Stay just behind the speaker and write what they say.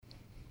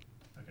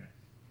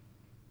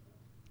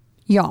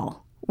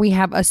Y'all, we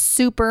have a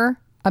super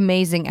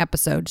amazing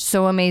episode.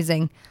 So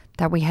amazing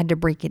that we had to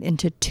break it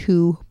into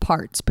 2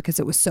 parts because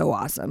it was so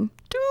awesome.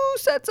 2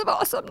 sets of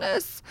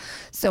awesomeness.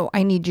 So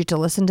I need you to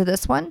listen to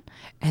this one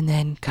and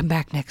then come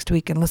back next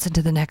week and listen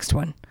to the next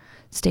one.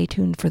 Stay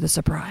tuned for the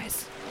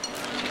surprise.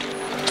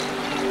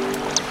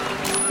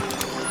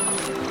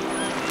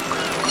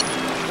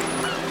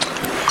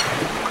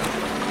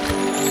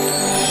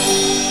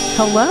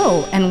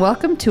 Hello, and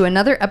welcome to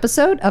another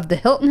episode of the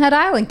Hilton Head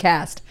Island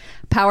Cast,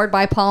 powered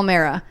by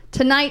Palmera.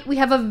 Tonight, we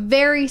have a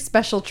very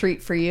special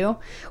treat for you.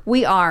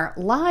 We are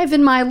live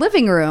in my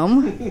living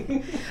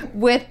room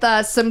with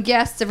some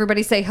guests.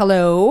 Everybody say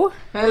hello.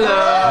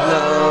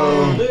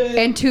 Hello. Hello.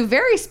 And 2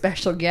 very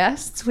special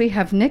guests. We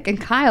have Nick and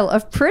Kyle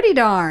of Pretty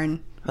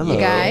Darn. Hello. You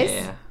guys,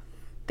 Yeah.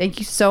 Thank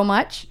you so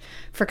much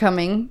for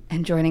coming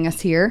and joining us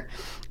here.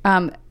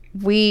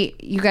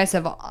 You guys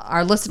have,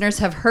 our listeners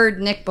have heard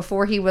Nick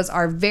before. He was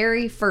our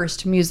very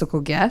first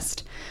musical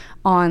guest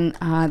on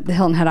the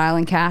Hilton Head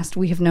Island Cast.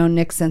 We have known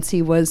Nick since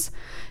he was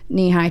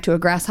knee-high to a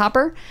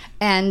grasshopper,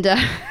 and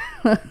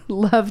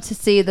love to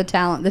see the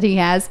talent that he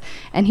has.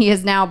 And he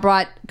has now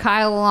brought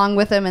Kyle along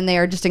with him, and they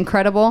are just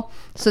incredible.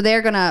 So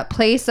they're going to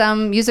play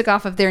some music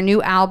off of their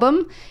new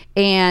album,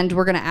 and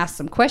we're going to ask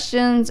some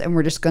questions, and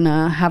we're just going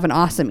to have an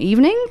awesome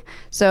evening.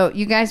 So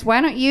you guys,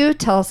 why don't you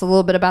tell us a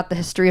little bit about the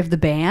history of the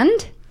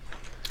band?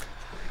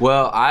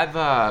 Well, I've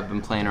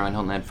been playing around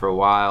Hilton Head for a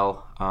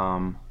while,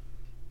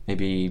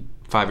 maybe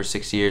 5 or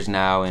 6 years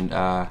now, and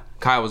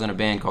Kyle was in a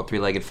band called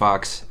Three-Legged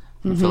Fox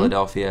in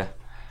Philadelphia.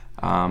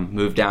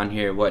 Moved down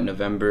here,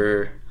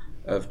 November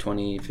of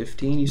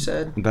 2015, you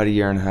said? About a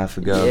year and a half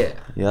ago. Yeah.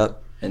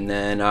 Yep. And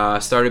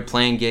then started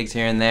playing gigs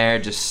here and there,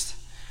 just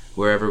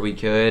wherever we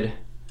could,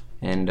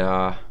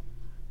 and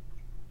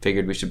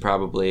figured we should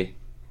probably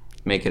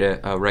make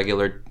it a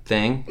regular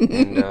thing,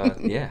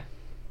 and yeah,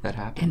 that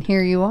happened. And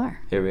here you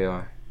are. Here we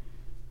are.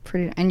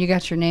 And you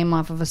got your name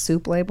off of a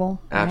soup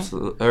label? Right?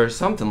 Absolutely, or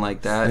something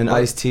like that. An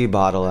iced tea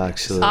bottle,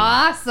 actually.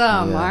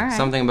 Awesome. Yeah. All right.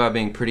 Something about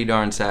being pretty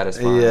darn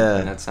satisfying. Yeah.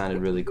 And that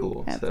sounded really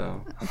cool.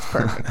 That's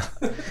perfect.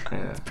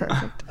 Yeah.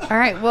 Perfect. All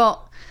right.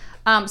 Well,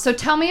 so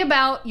tell me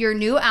about your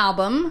new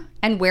album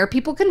and where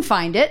people can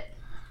find it.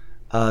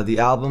 The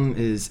album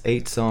is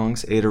 8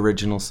 songs, 8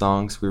 original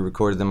songs. We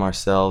recorded them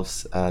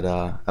ourselves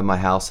at my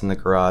house in the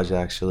garage,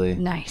 actually.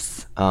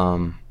 Nice.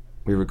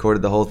 We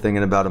recorded the whole thing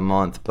in about a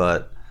month,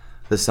 but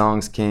the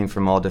songs came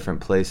from all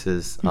different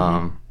places.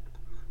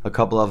 A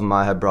couple of them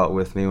I had brought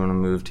with me when I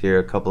moved here.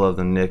 A couple of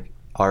them Nick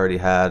already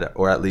had,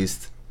 or at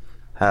least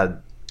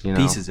had,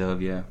 Pieces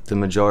of, yeah. the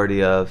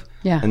majority of.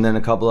 Yeah. And then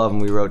a couple of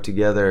them we wrote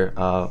together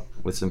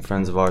with some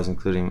friends of ours,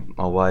 including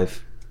my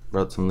wife,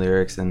 wrote some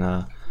lyrics, and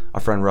our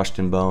friend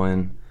Rushton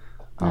Bowen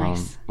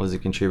Nice. was a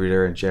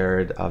contributor, and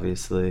Jared,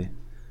 obviously,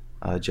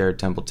 Jared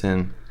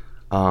Templeton.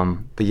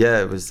 But yeah,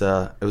 it was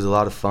a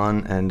lot of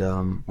fun, and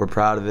we're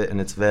proud of it,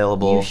 and it's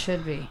available You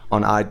should be.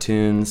 on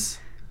iTunes,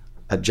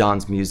 at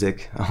John's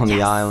Music on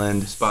the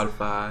island,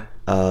 Spotify,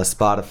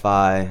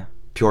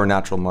 Pure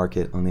Natural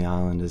Market on the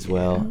island as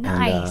well.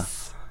 Nice. And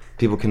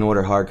people can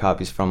order hard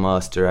copies from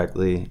us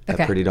directly at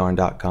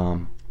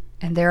prettydarn.com.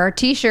 And there are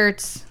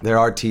T-shirts. There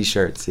are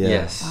T-shirts, yeah.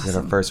 Yes.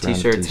 Awesome. Our first round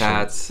of T-shirts,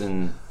 hats,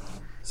 and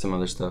some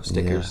other stuff,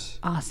 stickers.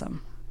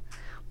 Awesome.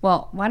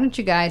 Well, why don't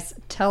you guys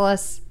tell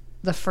us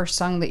the first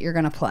song that you're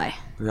going to play?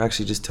 We were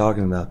actually just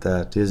talking about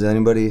that. Does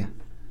anybody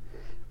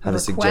have a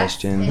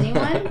suggestion?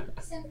 Anyone?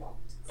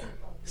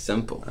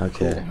 Simple.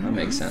 Okay. Cool. That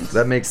makes sense.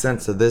 That makes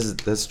sense. So this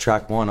is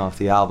track 1 off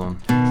the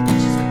album.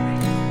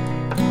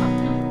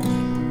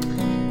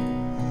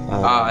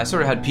 I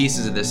sort of had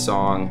pieces of this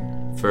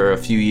song for a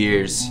few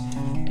years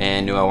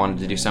and knew I wanted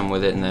to do something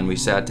with it, and then we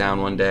sat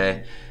down one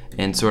day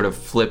and sort of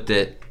flipped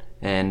it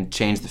and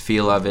changed the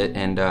feel of it,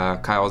 and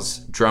Kyle's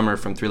drummer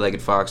from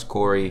Three-Legged Fox,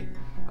 Corey,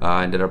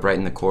 ended up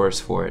writing the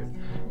chorus for it,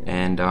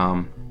 and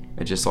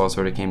it just all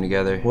sort of came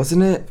together.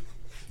 Wasn't it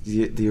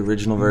the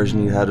original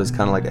version you had was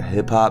kind of like a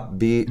hip-hop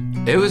beat?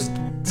 It was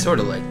sort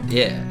of like,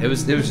 yeah, it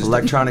was just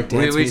Electronic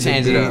dance we music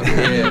changed it up. beat.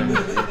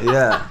 Yeah.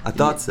 Yeah, I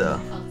thought so.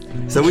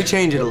 So we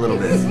changed it a little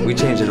bit. A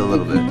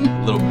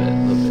little bit.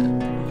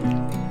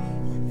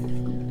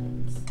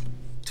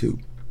 2,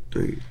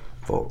 3,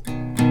 4.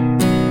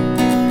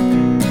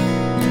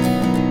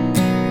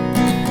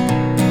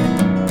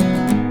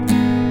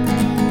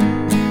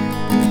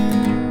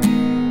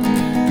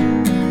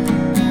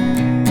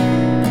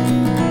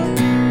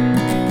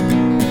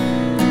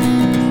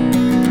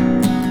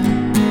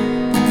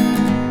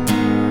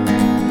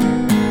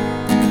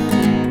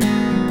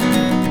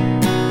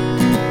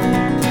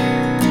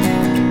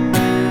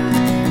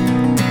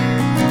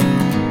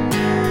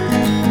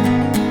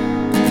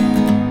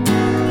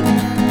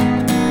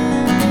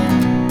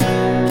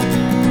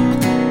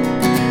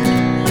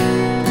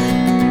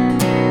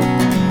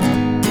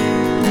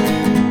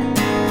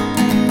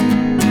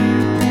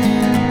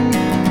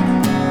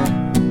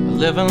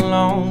 Live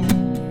alone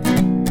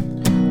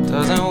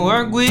doesn't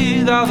work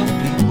with other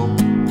people.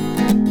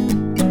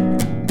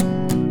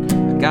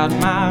 I got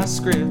my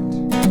script,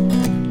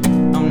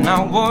 I'm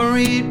not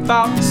worried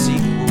about the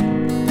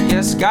sequel.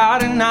 Yes,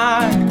 God and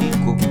I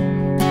equal.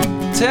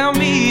 Tell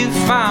me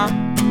if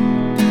I'm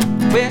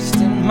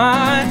wasting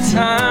my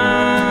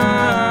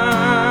time.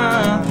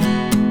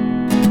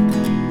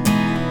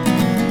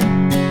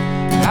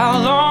 How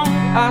long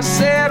I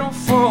settle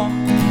for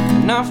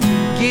enough to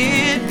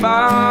get by?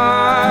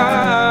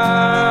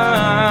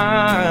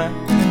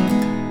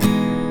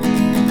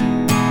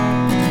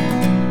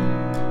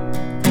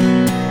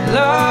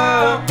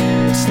 Love,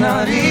 it's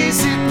not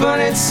easy, but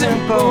it's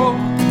simple.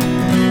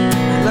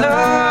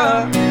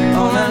 Love,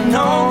 all I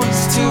know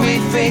is to be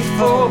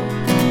faithful.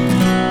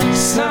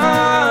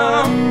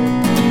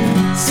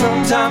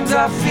 Sometimes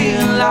I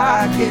feel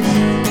like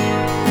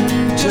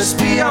it's just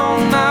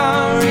beyond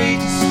my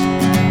reach.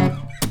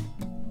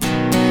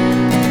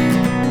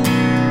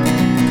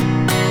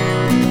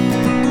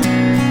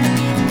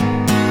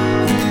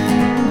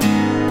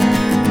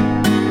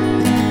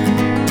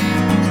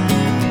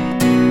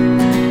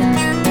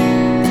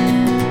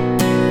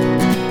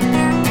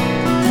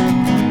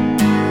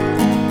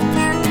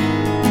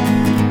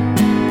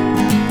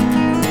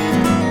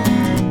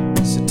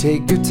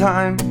 Take your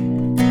time.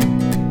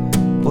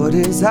 What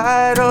is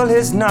idle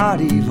is not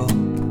evil.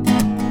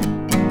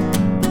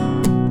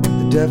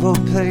 The devil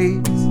plays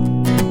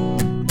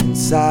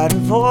inside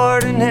of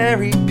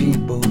ordinary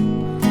people.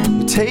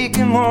 You take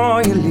him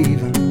or you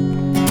leave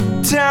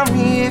him. Tell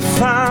me if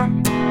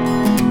I'm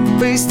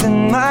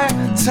wasting my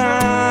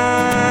time.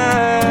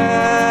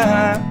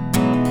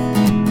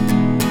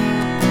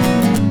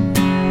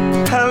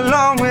 How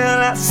long will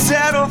I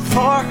settle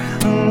for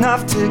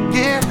enough to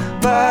get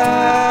by?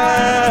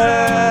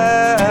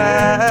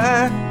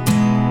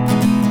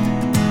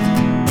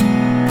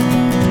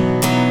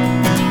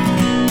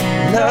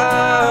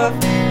 Love,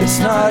 it's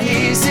not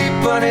easy,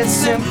 but it's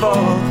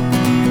simple.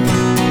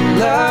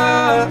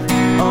 Love,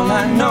 all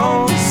I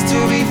know is to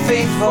be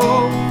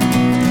faithful.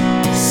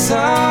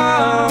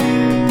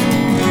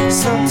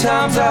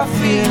 Sometimes I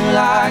feel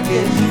like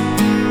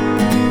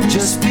it's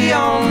just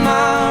beyond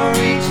my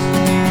reach.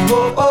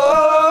 Oh, oh,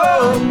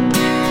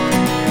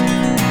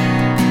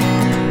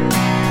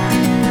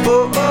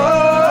 oh, oh,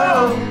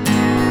 oh,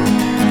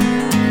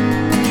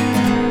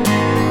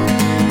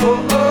 oh,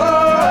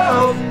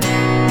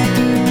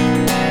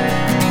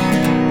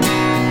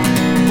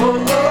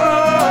 oh,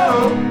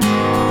 oh.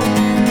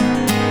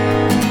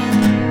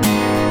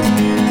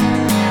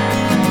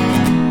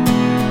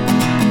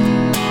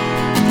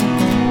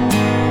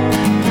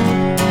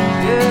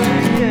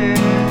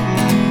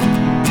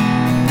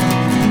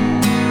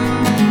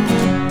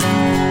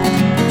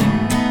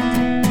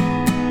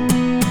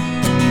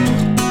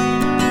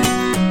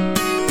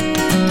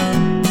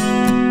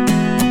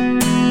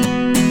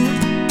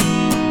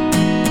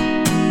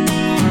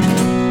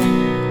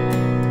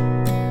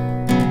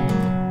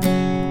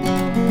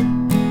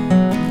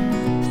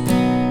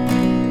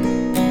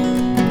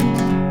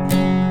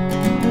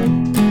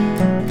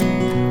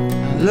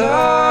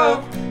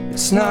 Love,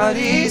 it's not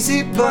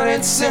easy, but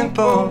it's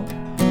simple.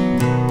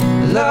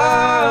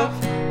 Love,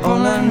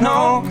 all I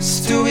know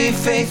is to be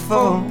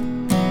faithful.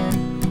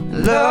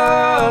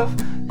 Love,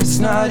 it's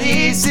not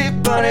easy,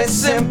 but it's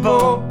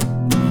simple.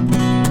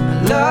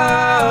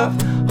 Love,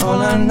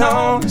 all I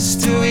know is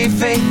to be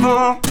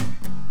faithful.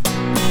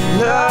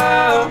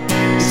 Love,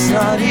 it's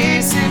not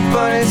easy,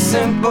 but it's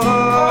simple.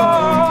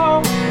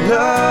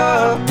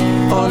 Love,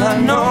 all I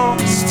know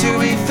is to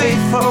be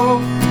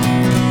faithful.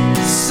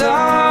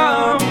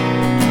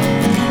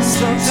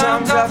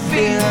 Sometimes I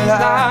feel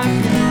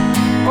like,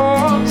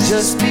 oh,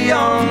 just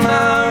beyond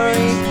my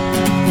reach.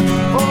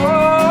 Oh,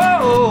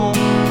 oh,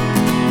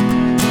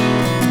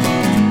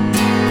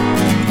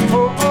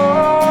 oh,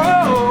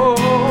 oh,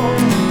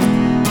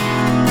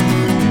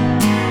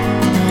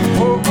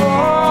 oh, oh,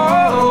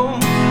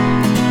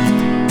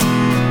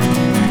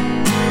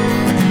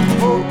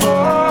 oh, oh,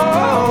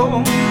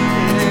 oh,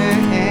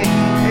 yeah,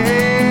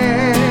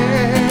 yeah.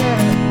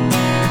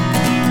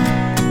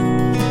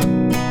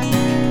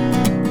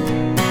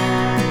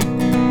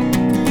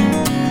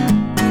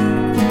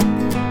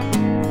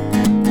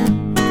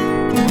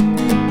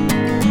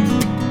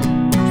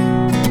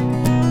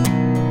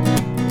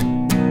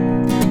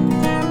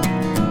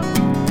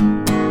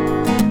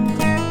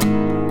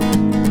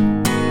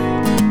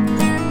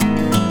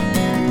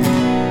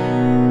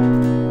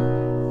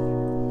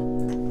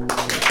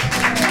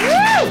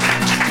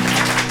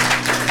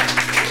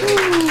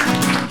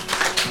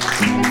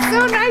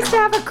 So nice to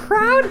have a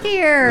crowd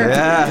here.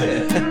 Yeah,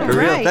 for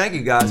real. Right. Thank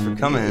you guys for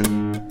coming.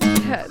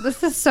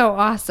 This is so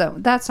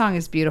awesome. That song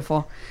is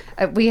beautiful.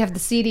 We have the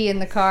CD in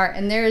the car,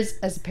 and as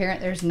a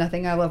parent, there's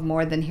nothing I love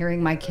more than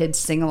hearing my kids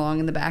sing along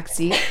in the back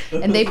seat.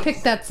 And they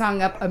picked that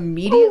song up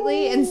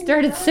immediately and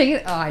started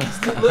singing. Oh,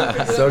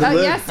 So did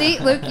Luke. yeah, see,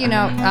 Luke,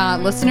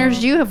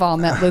 listeners, you have all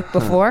met Luke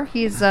before.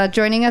 He's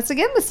joining us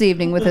again this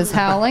evening with his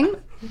howling.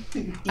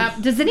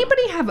 Does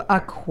anybody have a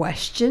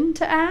question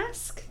to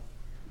ask?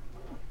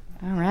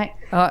 All right.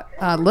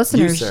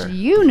 Listeners, You, sir.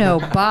 you know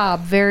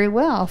Bob very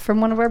well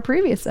from one of our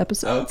previous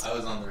episodes. I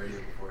was on the radio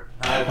before.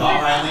 Hi,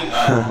 Bob Heiling,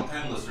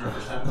 long-time listener,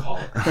 first-time caller.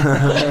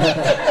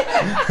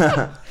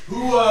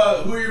 Who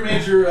are your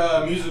major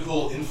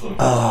musical influences?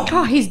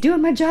 Oh, he's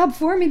doing my job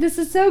for me. This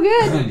is so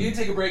good. You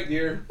take a break,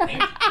 dear. Are you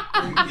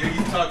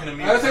talking to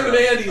me? I was talking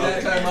to Andy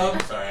that time, Mom.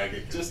 Sorry, I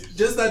get confused.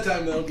 Just that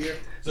time though, dear.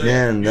 So,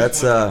 Man,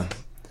 here's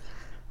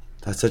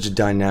that's such a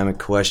dynamic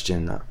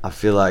question. I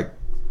feel like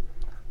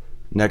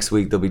next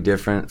week they'll be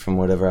different from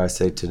whatever I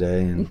say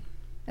today, and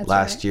That's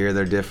last right. year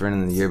they're different,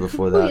 and the year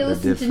before Who that are you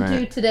they're listening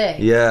different. to today?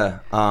 Yeah,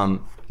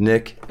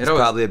 Nick is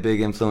always- probably a big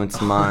influence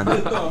of mine.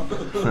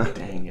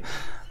 Dang it.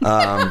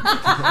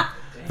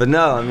 But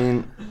no, I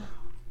mean,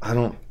 I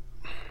don't.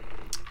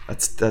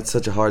 That's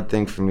such a hard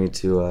thing for me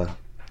to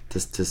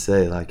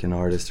say, like an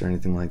artist or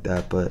anything like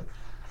that. But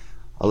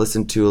I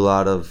listen to a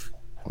lot of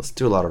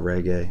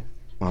reggae.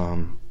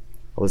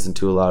 I listen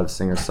to a lot of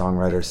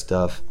singer-songwriter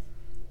stuff.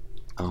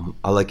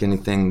 I like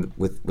anything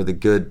with a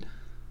good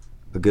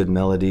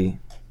melody,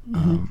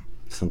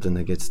 something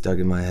that gets stuck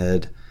in my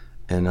head,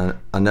 and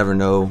I never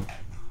know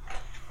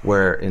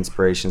where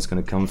inspiration's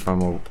going to come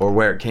from or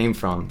where it came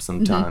from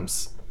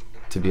sometimes,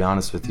 to be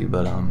honest with you.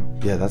 But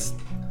yeah, that's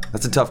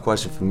a tough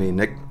question for me.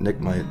 Nick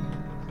might.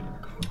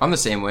 I'm the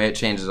same way. It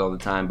changes all the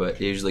time, but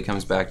it usually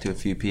comes back to a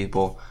few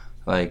people,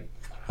 like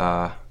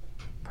probably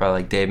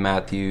like Dave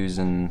Matthews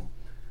and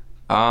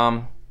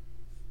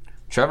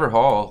Trevor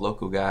Hall,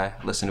 local guy.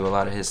 Listen to a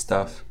lot of his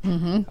stuff.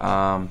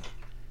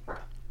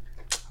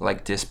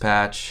 Like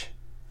Dispatch.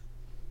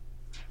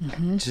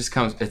 It just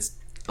comes. It's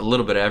a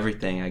little bit of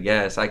everything, I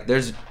guess. Like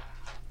there's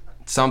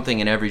something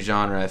in every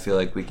genre I feel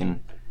like we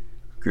can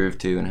groove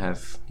to and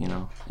have,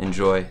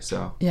 enjoy.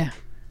 So Yeah.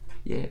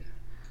 yeah.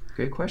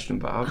 Great question,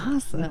 Bob.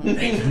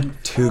 Awesome.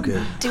 Too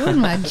good. Doing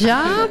my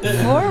job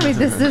for me.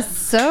 This is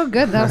so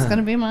good. That was going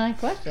to be my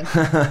question.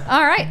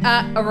 All right.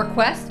 A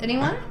request?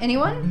 Anyone?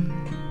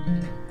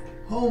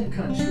 Home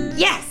country.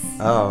 Yes.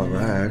 Oh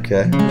right,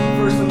 okay.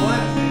 First and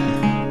last.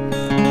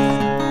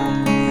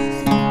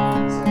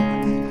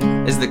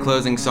 This is the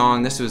closing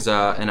song. This was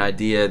an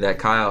idea that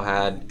Kyle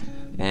had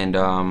and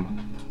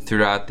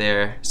threw out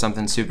there.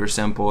 Something super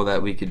simple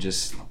that we could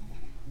just, just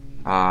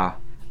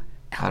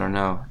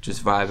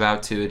vibe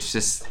out to. It's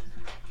just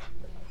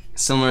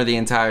similar the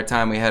entire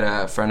time. We had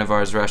a friend of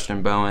ours,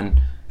 Rushton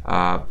Bowen,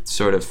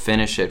 sort of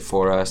finish it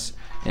for us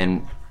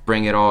and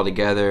bring it all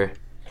together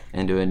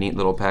into a neat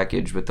little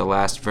package with the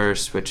last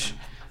verse, which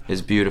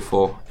is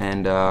beautiful.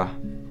 And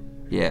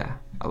yeah,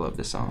 I love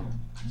this song.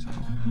 So.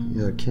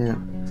 Yeah,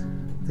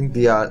 I think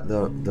the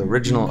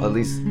original, at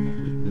least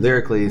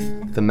lyrically,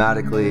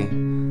 thematically,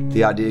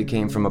 the idea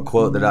came from a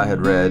quote that I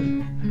had read.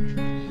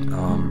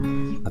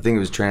 I think it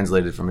was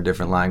translated from a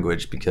different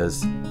language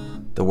because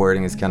the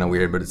wording is kind of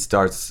weird, but it's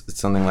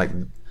something like,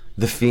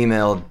 the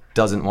female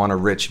doesn't want a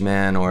rich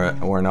man or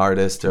an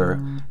artist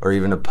or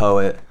even a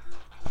poet.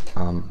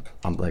 I'm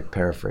like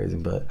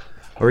paraphrasing,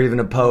 or even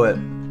a poet.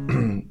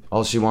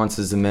 All she wants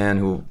is a man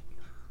who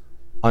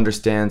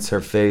understands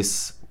her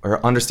face or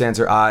understands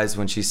her eyes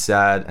when she's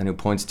sad, and who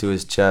points to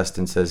his chest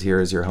and says, "Here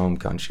is your home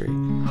country."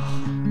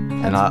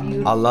 And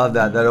I love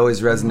that. That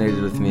always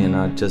resonated with me, and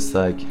I just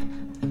like,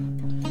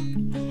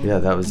 yeah,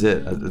 that was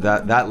it.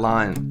 That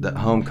line, that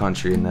home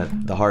country, and that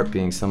the heart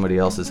being somebody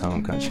else's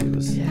home country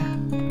was,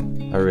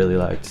 I really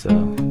liked. So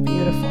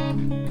Beautiful.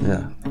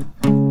 yeah.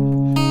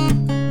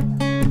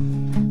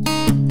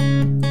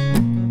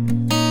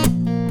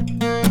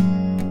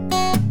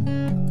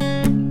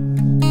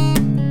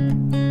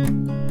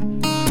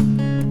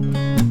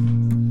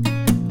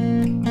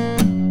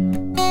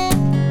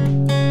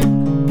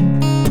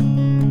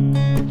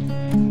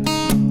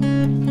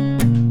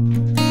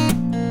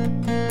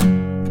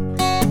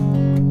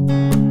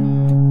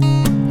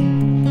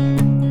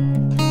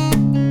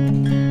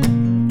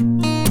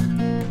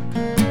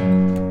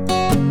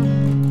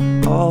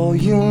 All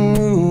you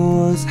knew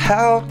was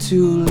how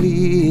to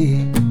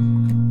lead.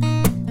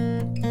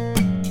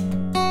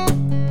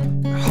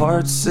 Your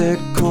heart set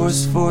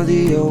course for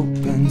the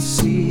open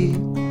sea.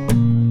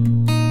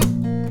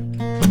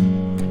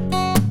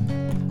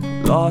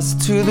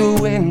 Lost to the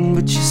wind,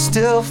 but you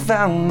still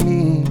found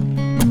me.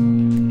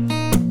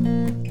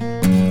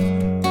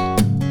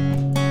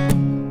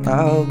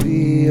 I'll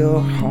be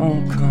your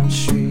home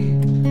country.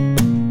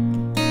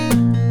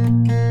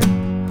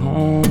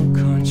 Home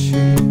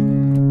country.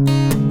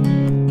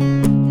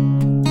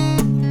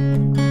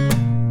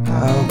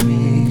 I'll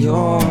be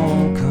your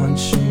home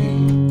country.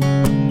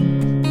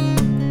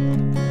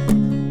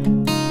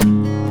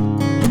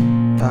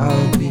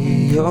 I'll be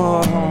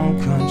your home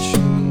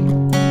country.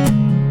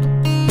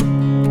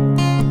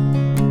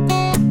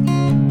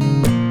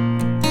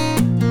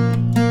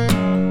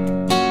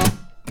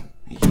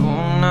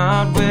 You're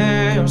not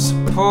where you're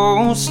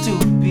supposed to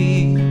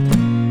be.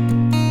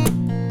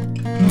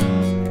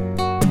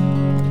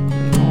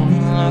 It only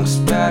looks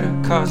better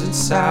 'cause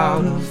it's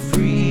out of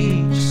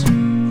reach.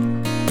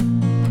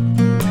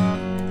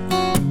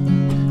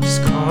 Just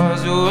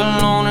 'cause you're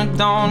alone, it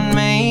don't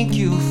make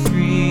you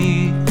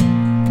free.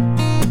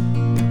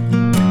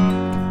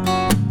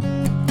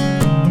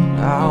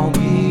 I'll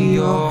be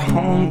your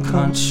home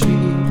country.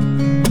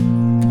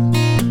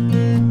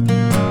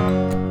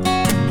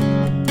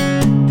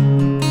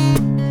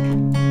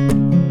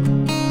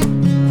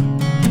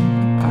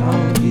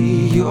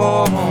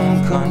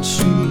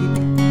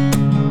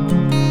 country.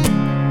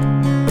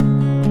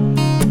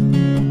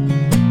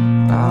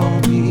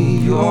 I'll be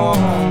your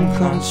home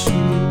country.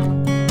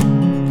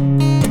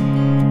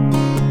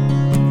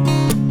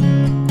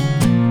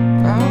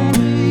 I'll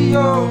be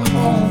your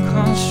home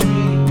country.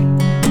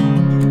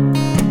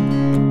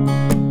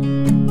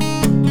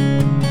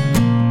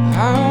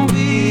 I'll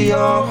be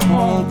your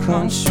home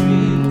country.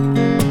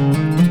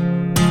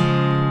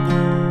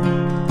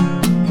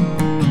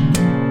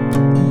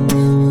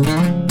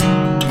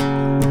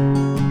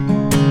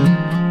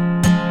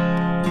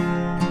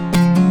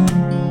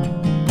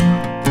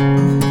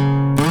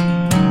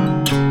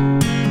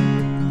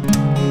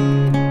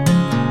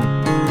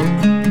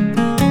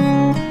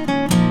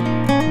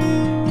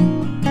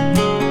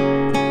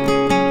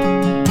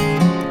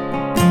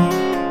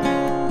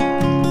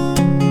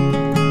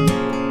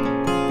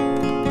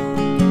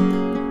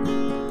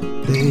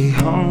 They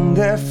hung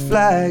their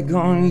flag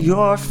on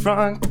your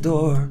front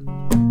door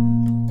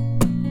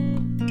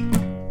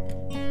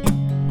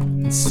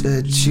and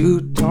said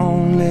you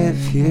don't live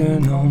here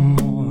no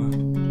more.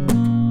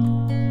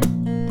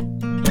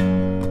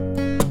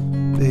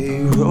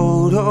 They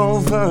wrote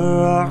over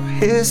our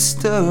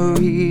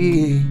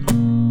history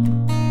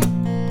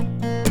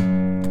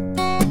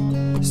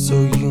so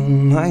you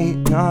might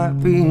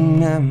not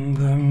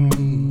remember me.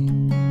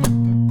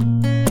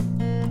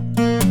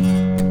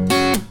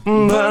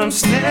 But I'm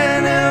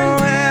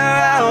standing where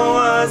I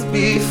was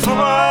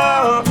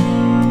before,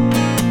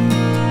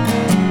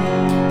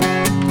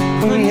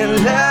 when you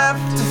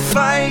left to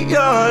fight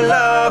your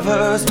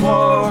lover's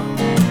war.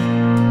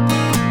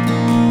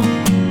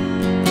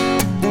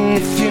 And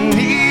if you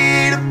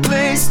need a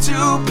place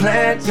to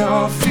plant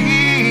your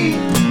feet,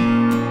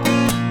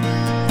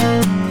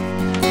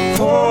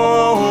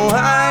 oh,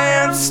 I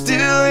am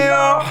still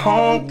your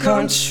home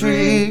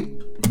country.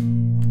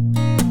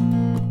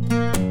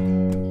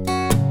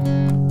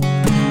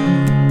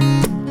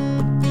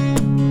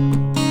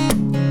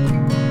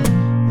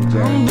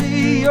 I'll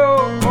be your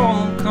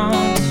home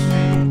country.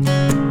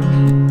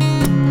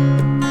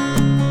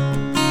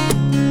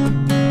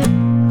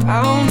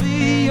 I'll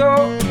be your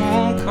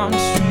home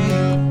country.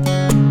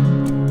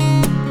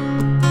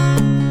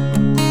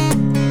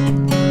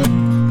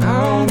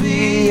 I'll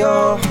be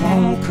your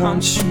home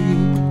country.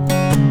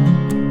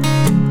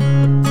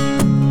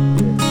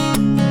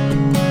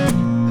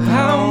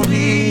 I'll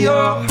be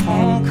your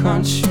home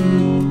country.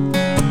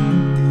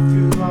 If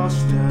you're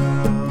lost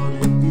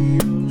out in the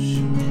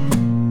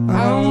ocean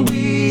I'll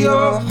be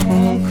your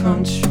home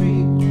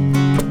country.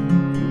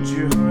 and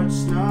your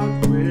heart's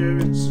not where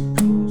it's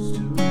supposed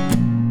to,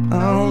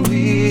 I'll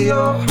be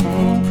your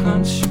home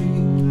country.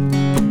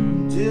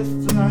 and if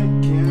I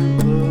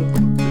can't look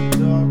at the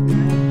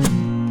darkness,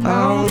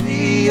 I'll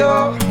be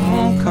your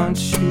home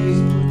country.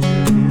 put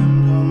your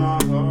hand on my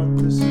heart,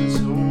 this is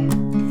home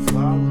to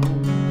follow.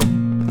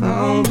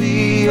 I'll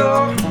be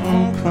your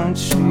home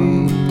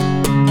country.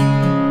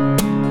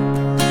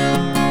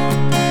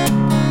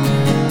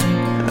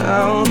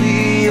 I'll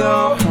be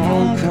your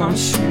home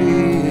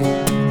country.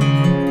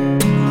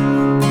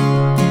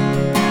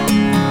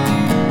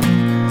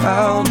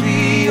 I'll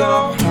be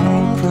your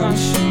home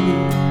country.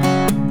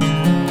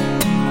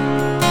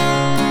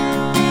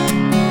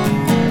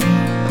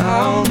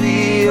 I'll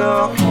be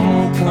your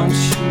home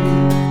country.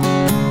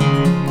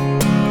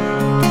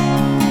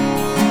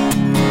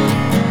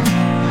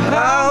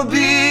 I'll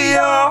be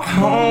your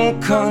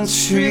home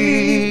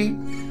country.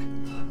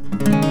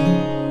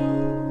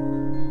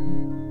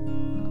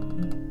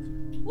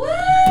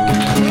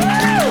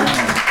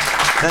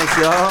 Thanks,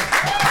 y'all.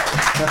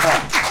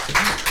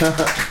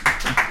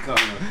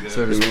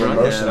 Sort of sprung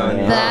emotional, it on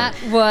you. That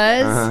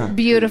was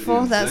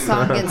beautiful. That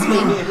song gets me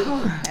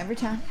every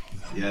time.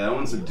 Yeah, that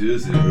one's a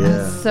doozy.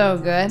 Yeah. So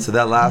good. So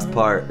that last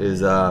part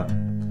is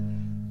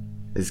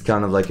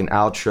kind of like an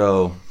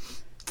outro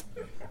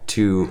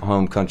to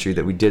Home Country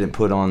that we didn't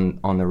put on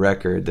the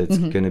record. That's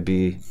gonna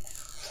be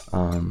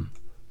on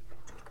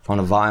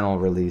a vinyl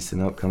release,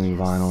 an upcoming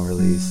vinyl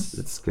release.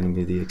 It's gonna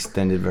be the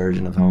extended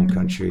version of Home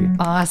Country.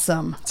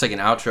 Awesome. It's like an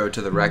outro to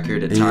the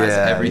record. It ties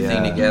Yeah,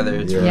 everything yeah, together.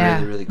 It's yeah.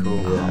 really, really cool.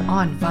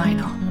 On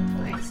vinyl.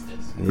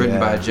 Written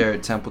by Yeah,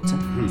 Jared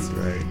Templeton. that's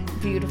right.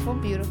 Beautiful,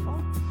 beautiful.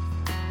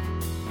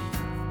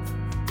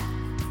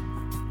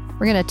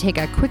 We're going to take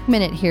a quick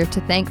minute here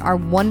to thank our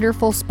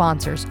wonderful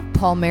sponsors,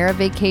 Palmera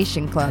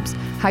Vacation Clubs,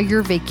 how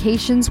your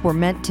vacations were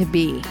meant to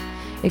be.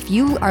 If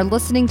you are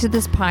listening to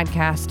this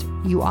podcast,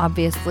 you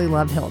obviously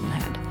love Hilton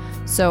Head.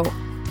 So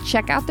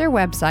check out their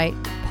website,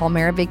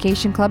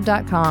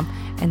 palmeravacationclub.com,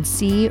 and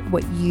see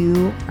what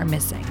you are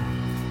missing.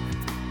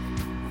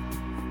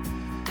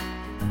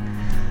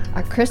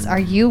 Chris, are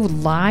you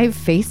live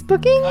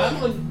Facebooking?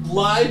 I'm on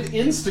live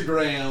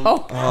Instagram.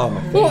 Oh,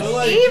 well,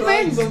 like even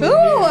trying something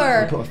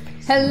cooler.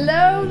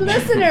 Hello,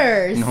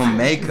 listeners. No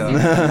makeup.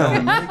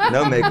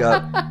 No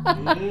makeup.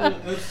 Yeah,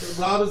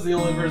 Rob is the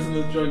only person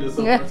that's joined us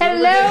so far. So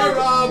Hello. Hey,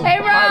 Rob. Hey,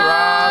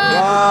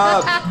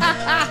 Rob. Rob.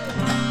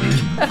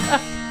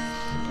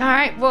 All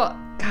right. Well,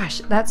 gosh,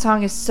 that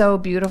song is so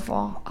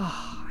beautiful.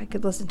 Oh, I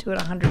could listen to it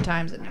 100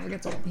 times. It never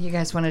gets old. You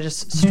guys want to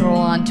just stroll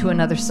on to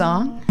another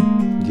song?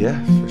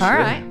 Yeah, for sure. All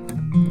right.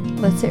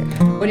 Let's hear it.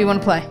 What do you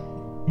want to play?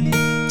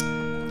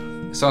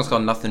 The song's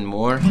called Nothing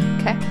More.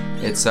 Okay.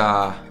 It's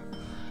a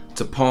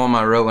poem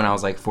I wrote when I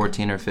was like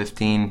 14 or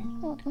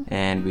 15,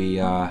 and we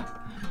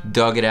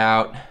dug it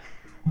out,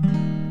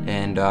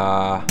 and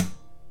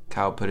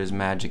Kyle put his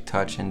magic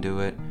touch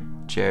into it.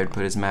 Jared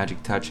put his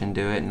magic touch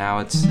into it. Now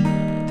it's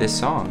this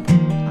song.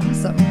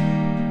 Awesome.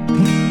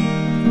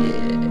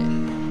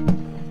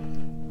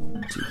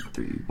 2,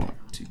 3, 1,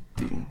 2,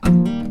 3.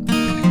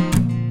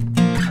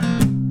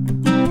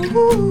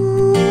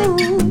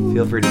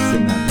 Feel free to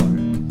sing that part.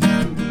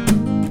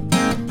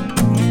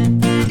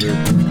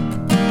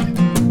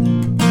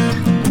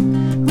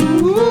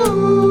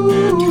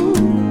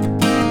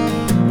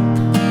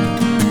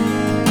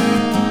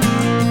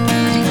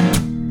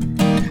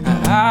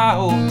 I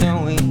hope that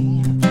we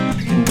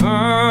can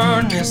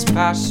burn this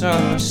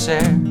passion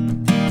share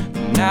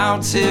from now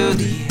till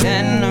the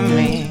end of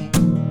me.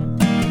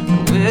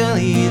 We'll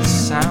hear the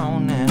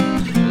sound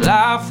and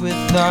laugh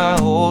with the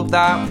hope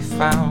that we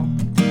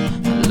found. A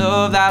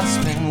love that's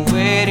been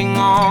waiting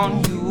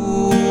on you.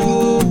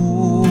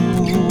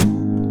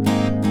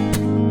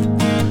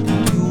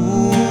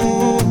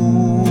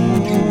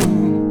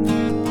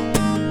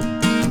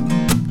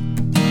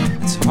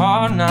 It's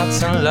hard not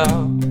to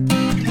love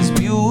this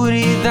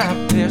beauty that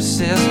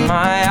pierces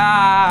my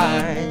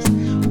eyes.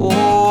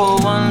 Oh,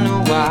 I wonder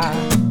why,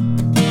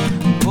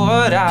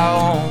 but I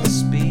won't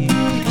speak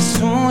as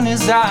soon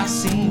as I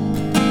see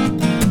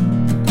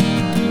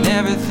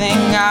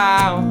everything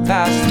out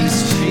past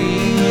these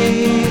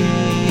trees.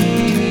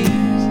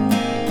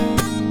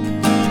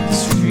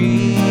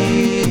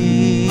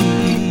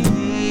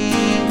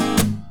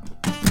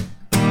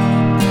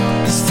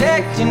 It's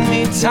taking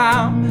me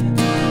time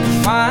to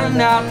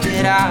find out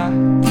that I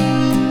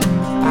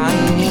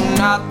need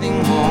nothing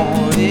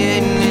more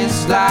in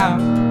this life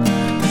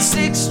than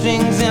 6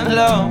 strings and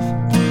love.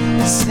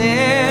 It's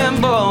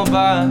simple,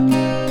 but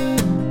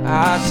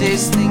I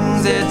chase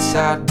things that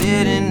I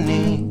didn't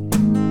need.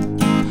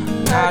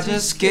 I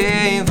just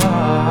gave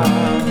up.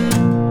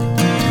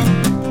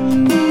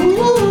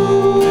 Ooh.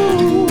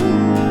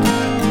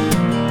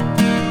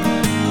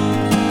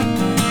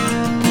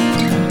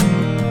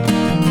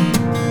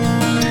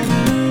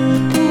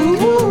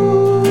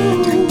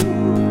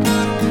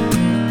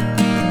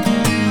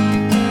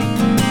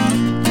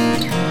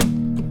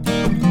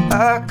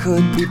 I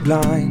could be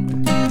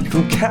blind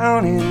from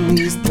counting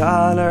these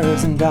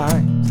dollars and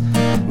dimes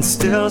and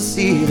still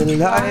see the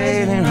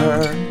light in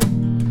her.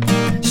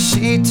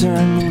 She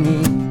turned to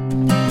me,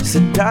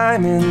 said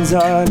diamonds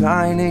are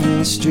lining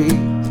the street,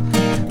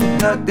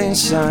 but nothing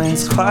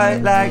shines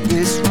quite like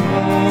this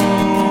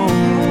room.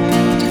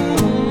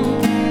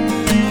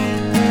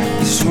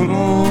 This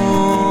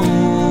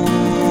room.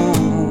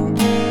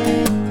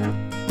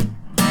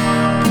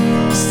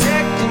 It's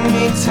taking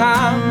me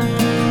time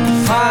to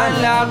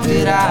find out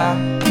that I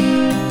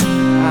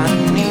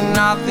need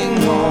nothing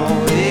more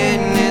in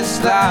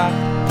this life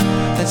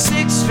than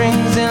 6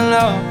 strings and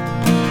love.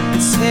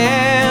 It's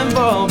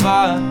simple,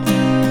 but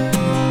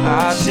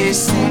I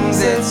chase things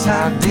that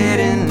I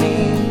didn't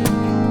need.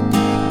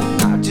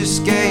 I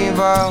just gave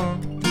up.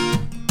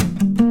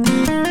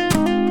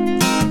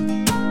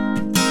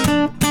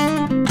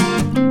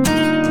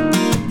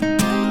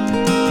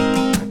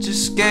 I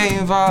just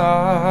gave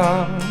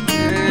up.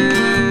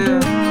 Yeah.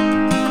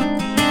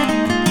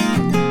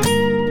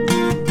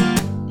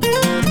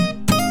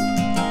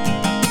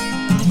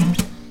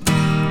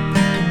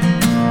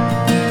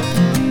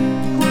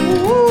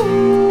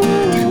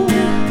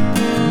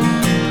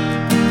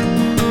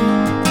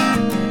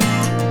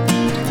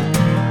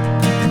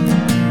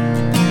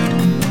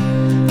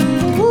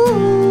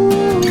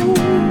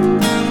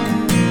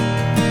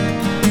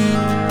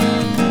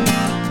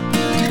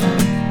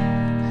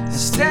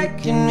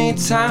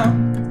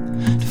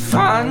 Time to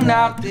find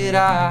out that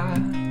I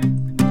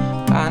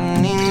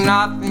need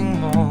nothing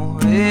more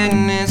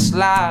in this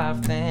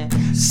life than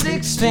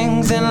 6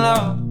 strings and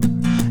love.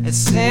 It's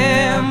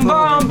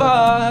simple,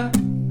 but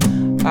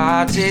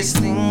I chase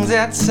things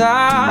that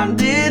I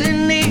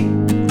didn't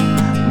need,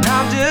 and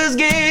I just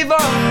gave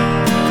up.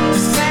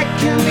 It's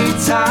taking me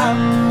time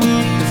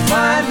to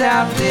find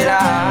out that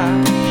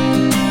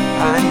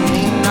I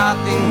need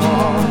nothing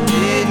more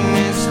in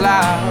this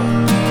life.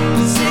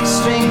 6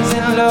 strings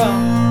and love.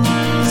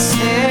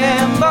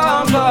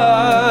 Simple,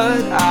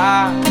 but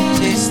I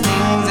chase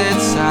things that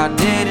I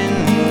didn't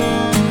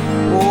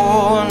need.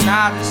 Oh, and I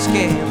just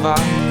gave up.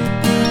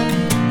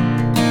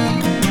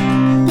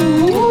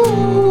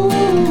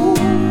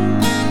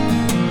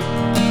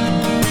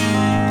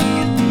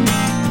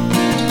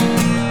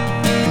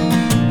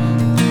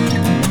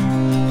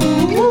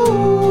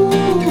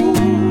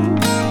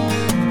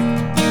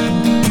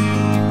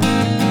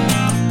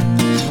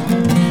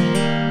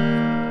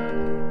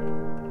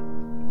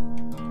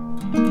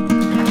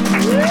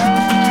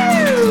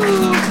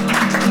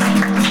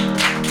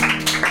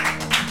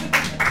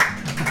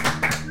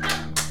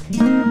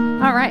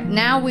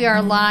 now we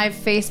are live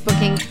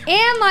Facebooking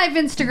and live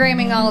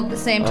Instagramming all at the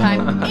same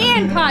time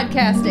and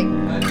podcasting.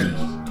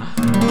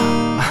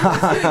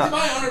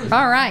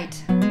 All right.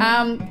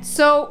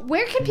 So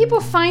where can people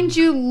find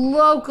you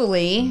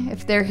locally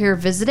if they're here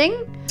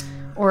visiting,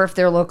 or if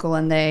they're local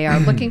and they are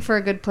looking for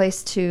a good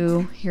place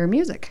to hear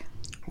music?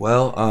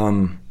 Well,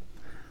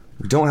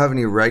 we don't have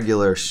any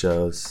regular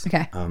shows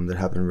Okay. that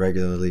happen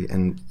regularly,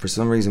 and for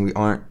some reason we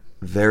aren't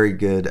very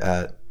good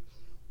at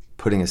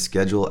putting a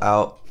schedule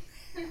out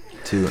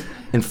to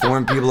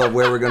inform people of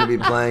where we're going to be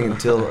playing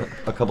until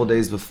a couple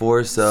days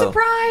before. So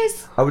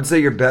Surprise! I would say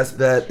your best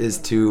bet is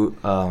to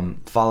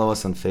follow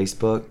us on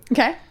Facebook.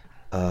 Okay.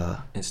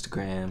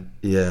 Instagram.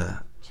 Yeah.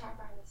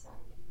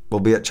 We'll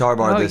be at Char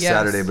Bar Oh, this yes.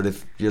 Saturday, but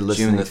if you're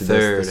listening the to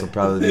 3rd. this will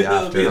probably be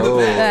after. It'll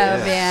be the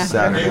best. Yeah.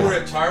 Saturday. Hey, we're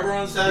at Charbor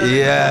on Saturday.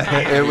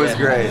 Yeah, it was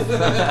great. It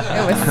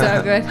was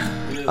so good.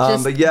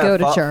 Just But yeah, go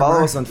to Char follow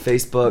Bar. us on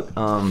Facebook.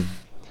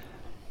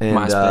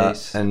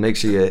 MySpace. And make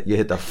sure you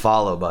hit the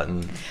follow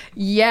button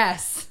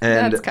Yes.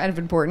 And- That's kind of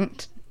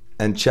important.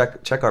 and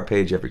check our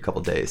page every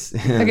couple days.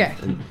 Okay.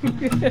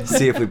 And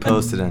see if we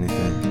posted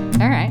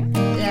anything. All right.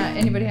 Yeah.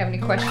 Anybody have any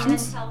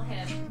questions? Tell him.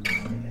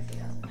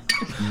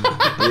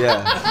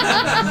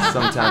 Yeah.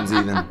 Sometimes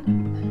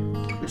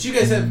even. But you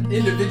guys have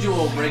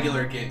individual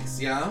regular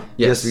gigs, yeah?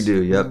 Yes, we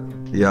do. Yep.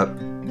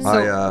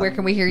 So where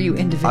can we hear you I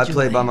individually?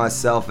 play by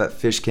myself at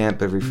Fish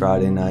Camp every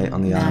Friday night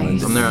on the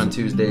island. I'm there on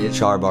Tuesdays.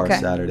 Char Bar Okay.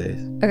 Saturdays.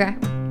 Okay.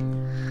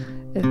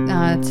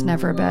 It's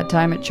never a bad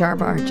time at Char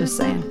Bar. Just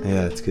saying.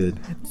 Yeah, it's good.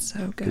 It's so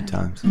good. Good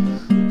times.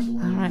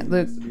 All right,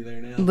 Luke.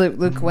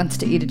 Luke wants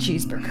to eat a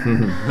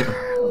cheeseburger.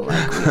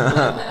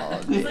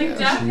 Like,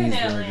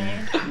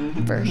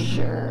 definitely. For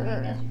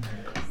sure.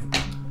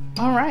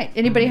 All right.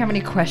 Anybody have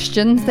any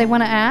questions they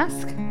want to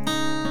ask? I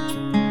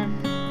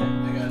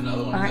got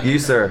another one. All right. You,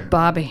 sir.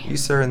 Bobby. You,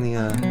 sir, in the.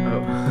 Oh,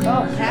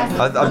 pass it.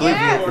 I believe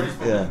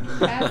Yeah.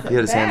 you. Pass it He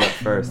had his hand up back.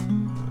 first.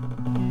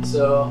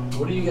 So,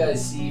 what do you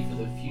guys see for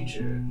the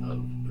future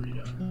of Pretty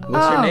Dark?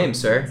 What's your Oh. name,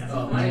 sir?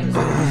 Oh, my name is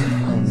Oh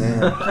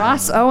man.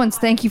 Ross Owens,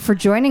 thank you for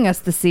joining us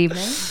this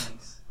evening.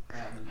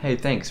 Hey,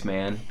 thanks,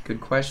 man.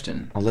 Good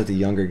question. I'll let the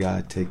younger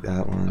guy take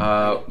that one.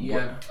 You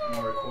have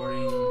more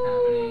recording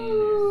happening,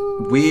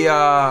 or We new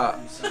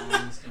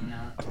songs coming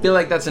out? I feel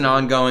like that's an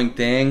ongoing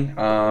thing.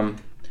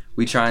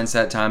 We try and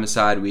set time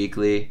aside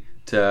weekly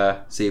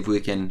to see if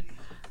we can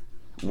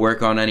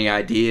work on any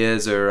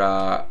ideas, or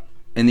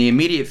in the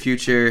immediate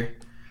future,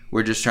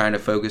 we're just trying to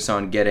focus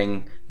on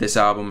getting this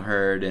album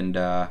heard and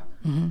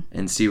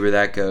see where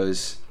that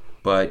goes.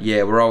 But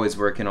yeah, we're always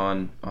working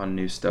on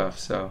new stuff.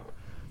 So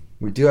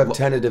We do have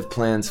tentative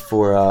plans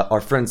for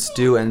our friend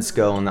Stu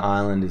Ensko on the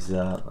island. He's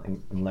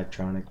an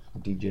electronic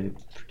DJ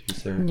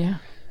producer. Yeah.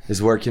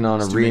 Is working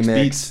on a Stu makes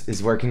remix. beats.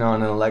 Is working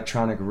on an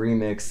electronic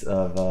remix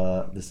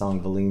of the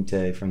song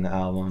Valente from the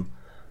album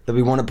that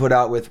we want to put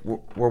out with.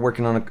 We're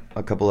working on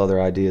a couple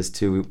other ideas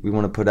too. We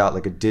want to put out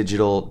like a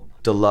digital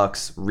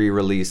deluxe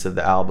re-release of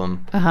the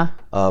album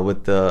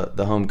with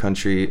the home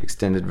country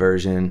extended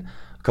version,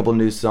 a couple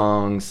new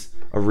songs,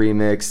 a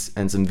remix,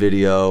 and some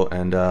video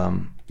and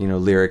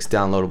lyrics,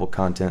 downloadable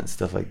content,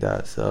 stuff like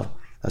that. So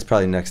that's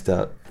probably next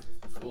up.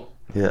 Cool.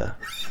 Yeah.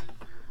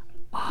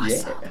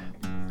 Awesome.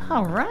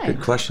 All right.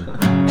 Good question. Bob,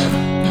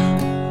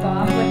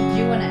 what did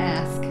you want to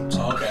ask?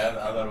 Oh, okay, I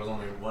thought it was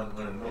only one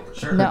minute.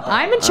 Sure. No,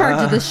 I'm in charge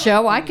of this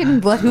show. I can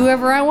let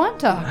whoever I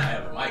want I talk.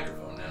 have a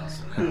microphone now.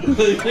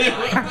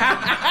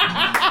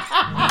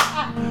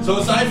 So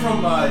aside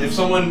from if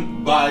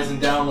someone buys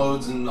and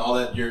downloads and all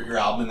that your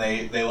album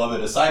and they love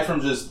it, aside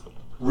from just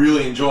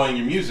really enjoying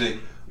your music,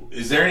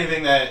 is there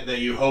anything that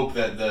you hope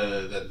that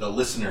the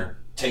listener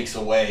takes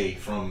away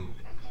from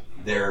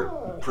their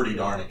Pretty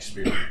Darn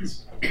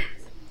experience?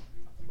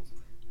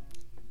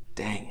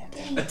 dang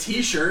it. A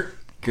T-shirt.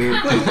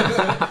 Good.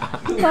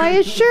 Buy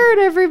a shirt,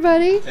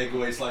 everybody. Take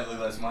away slightly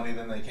less money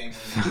than they came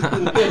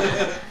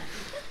with.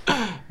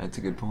 That's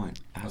a good point.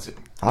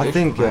 I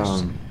think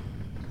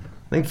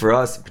for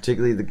us,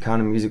 particularly the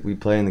kind of music we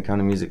play and the kind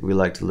of music we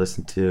like to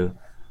listen to,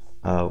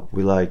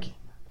 we like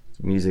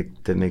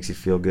music that makes you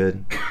feel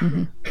good.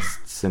 As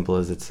simple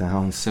as it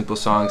sounds. Simple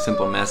song,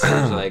 simple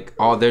message. Like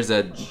there's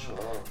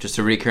just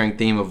a recurring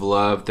theme of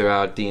love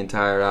throughout the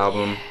entire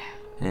album,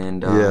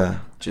 and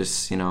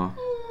just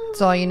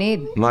That's all you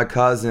need. My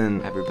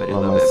cousin, Everybody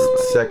well, love my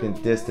everybody.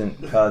 second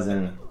distant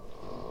cousin,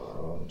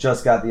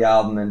 just got the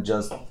album and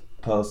just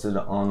posted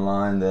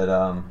online that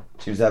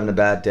she was having a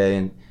bad day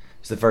and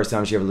it's the first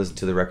time she ever listened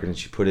to the record and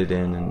she put it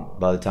in, and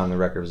by the time the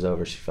record was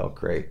over she felt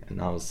great,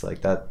 and I was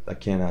like, that I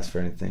can't ask for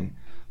anything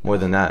more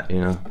than that,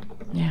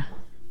 Yeah.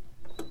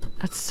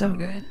 That's so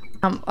good.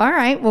 All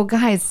right. Well,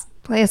 guys,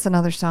 play us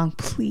another song,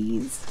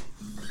 please.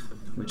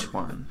 Which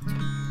one?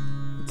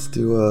 Let's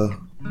do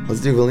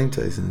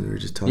Valente, since we were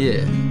just talking.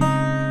 Yeah.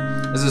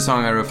 This is a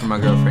song I wrote for my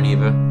girlfriend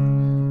Eva.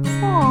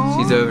 Aww.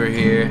 She's over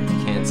here.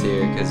 You can't see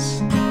her because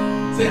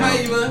Say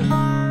hi, Eva.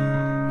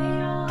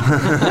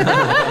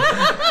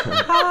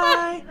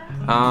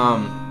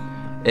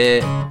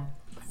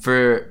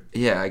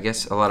 I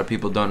guess a lot of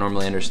people don't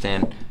normally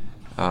understand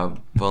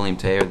Volim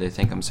te, or they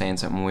think I'm saying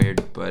something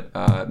weird, but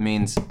it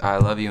means I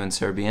love you in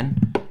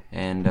Serbian,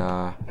 and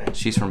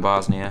she's from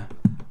Bosnia,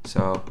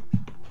 so.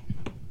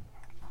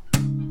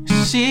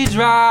 She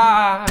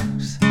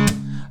drives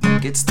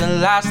like it's the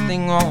last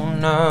thing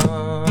on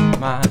her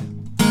mind.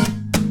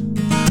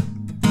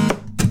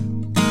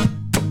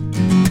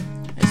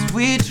 As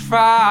we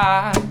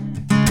try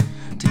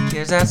to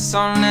catch that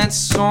sun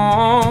that's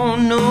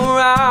on the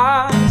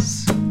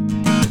rise,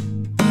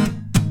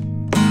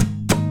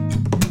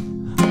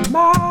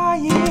 my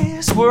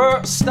ears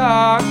were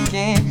stuck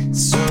in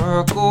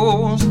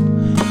circles.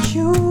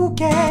 You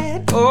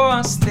get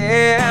lost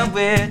there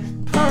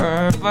with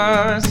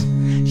purpose.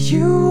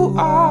 You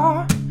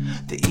are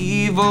the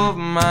eve of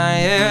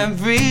my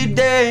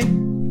everyday.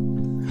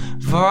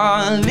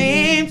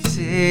 Volim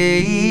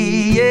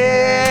te,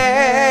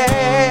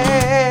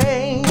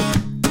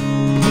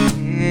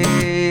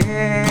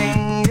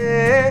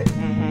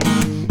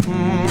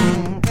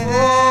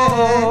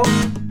 oh.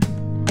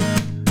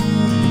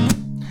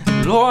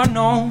 Lord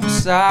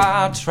knows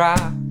I'll try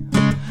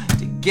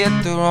to get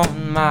through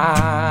on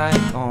my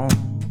own,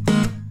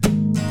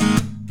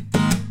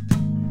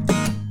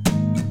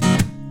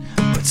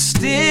 but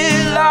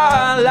still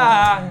I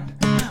lied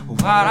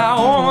while I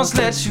almost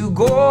let you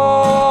go.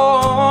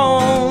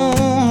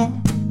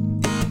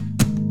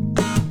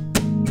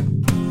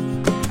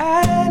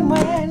 And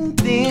when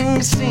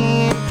things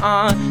seem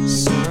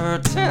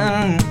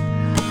uncertain,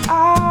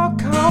 I'll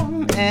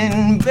come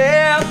and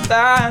bear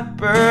that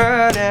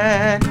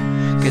burden.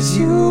 'Cause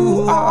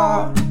you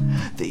are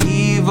the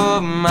eve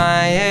of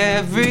my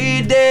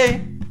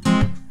everyday.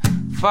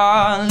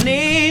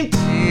 Volim te,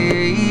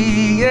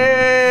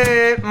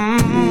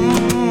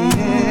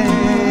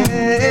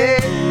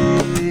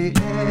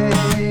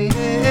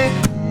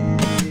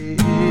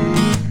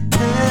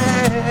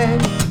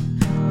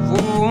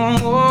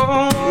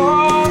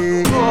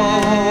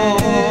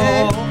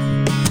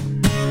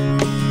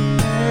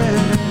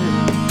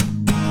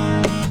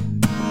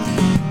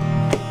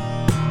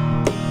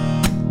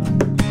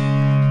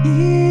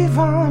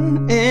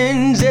 even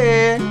in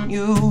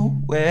January,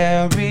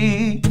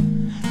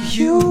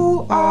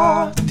 you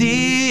are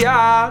the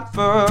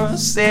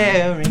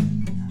adversary.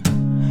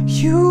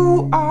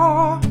 You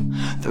are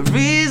the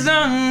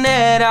reason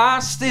that I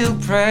still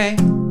pray.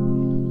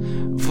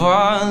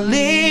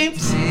 Volim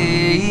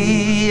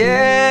te,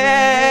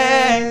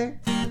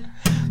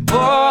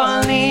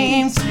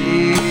 volim te,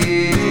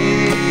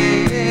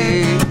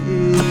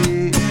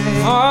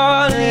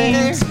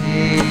 volim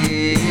te,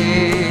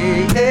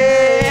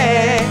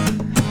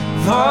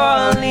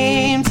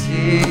 volim te,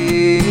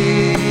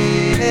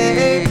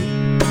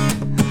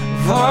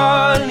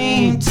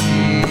 volim te,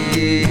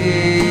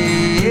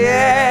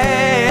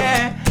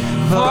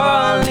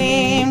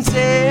 volim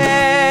te,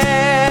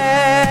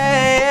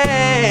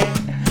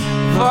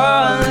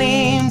 volim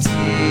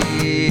te,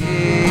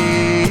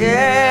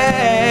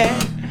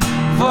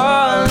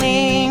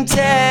 volim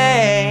te,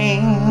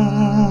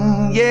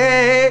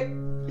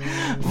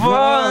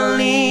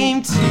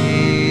 volim te.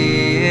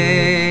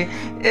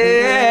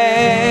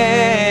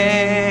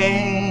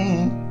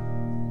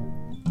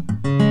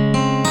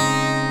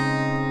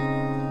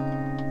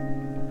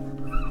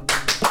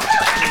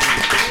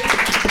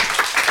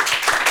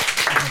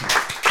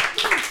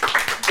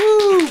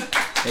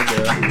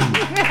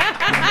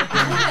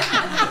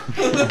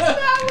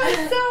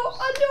 So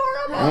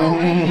adorable.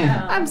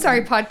 I'm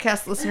sorry,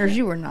 podcast listeners,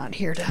 you were not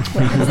here to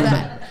witness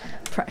that.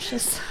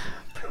 Precious.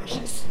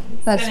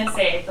 That's I was gonna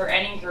say, for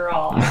any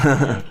girl, I feel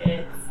like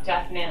it's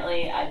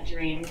definitely a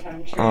dream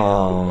come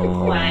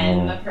true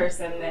when the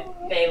person that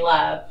they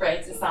love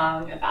writes a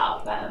song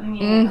about them,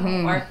 you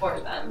know, or for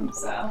them.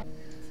 So.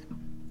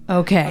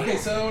 okay. Okay,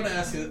 so I want to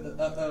ask you.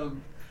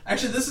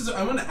 Actually,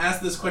 I'm going to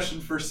ask this question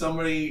for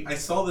somebody. I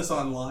saw this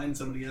online.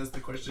 Somebody asked the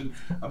question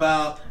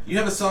about you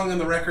have a song on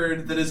the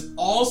record that is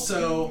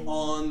also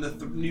on the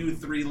new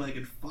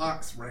Three-Legged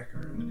Fox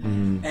record,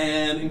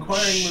 and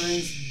inquiring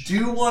minds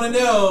do want to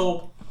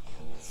know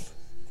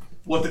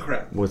what the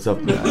crap. What's up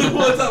with that?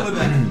 What's up with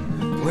that?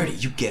 Where do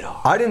you get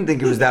off? I didn't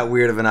think it was that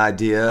weird of an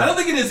idea. I don't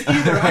think it is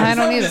either. I just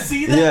don't wanted either. to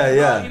see that.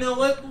 Yeah. You know,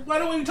 why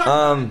don't we talk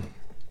about it?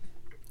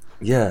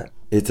 Yeah,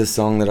 it's a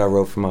song that I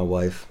wrote for my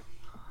wife.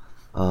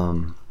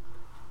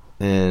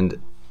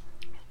 And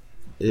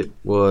it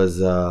was,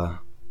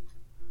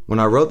 when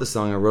I wrote the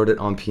song, I wrote it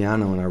on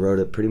piano, and I wrote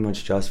it pretty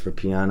much just for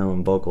piano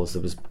and vocals.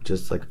 It was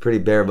just like a pretty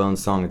bare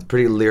bones song. It's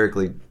pretty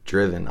lyrically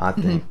driven, I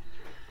think.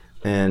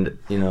 And,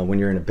 you know, when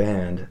you're in a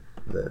band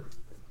that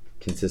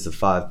consists of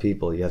 5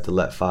 people, you have to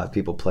let 5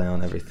 people play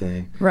on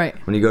everything. Right.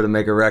 When you go to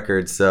make a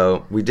record.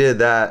 So we did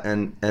that,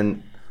 and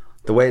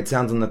the way it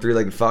sounds on the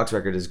Three-Legged Fox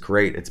record is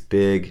great. It's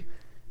big.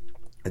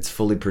 It's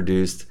fully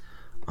produced.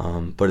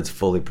 But it's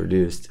fully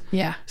produced.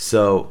 Yeah.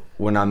 So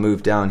when I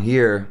moved down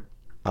here,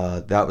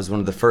 that was one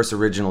of the first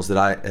originals that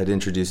I had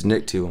introduced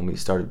Nick to when we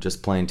started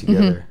just playing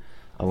together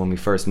when we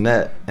first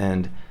met.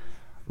 And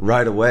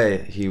right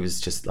away, he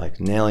was just like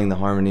nailing the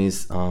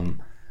harmonies.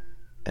 And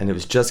it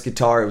was just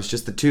guitar. It was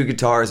just the 2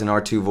 guitars and our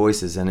 2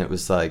 voices. And it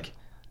was like,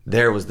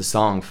 there was the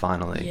song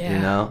finally, Yeah. you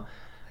know?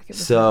 Like it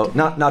was So,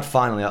 meant to not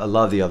finally, I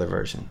love the other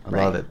version. I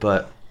love Right. it.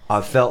 But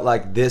I felt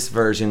like this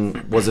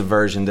version was a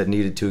version that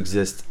needed to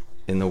exist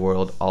in the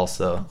world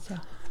also.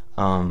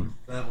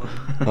 That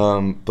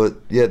one. But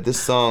yeah, this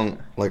song,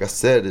 like I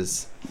said,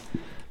 is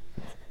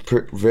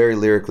very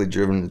lyrically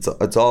driven.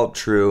 It's all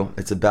true.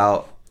 It's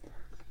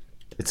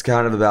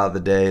kind of about the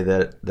day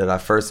that I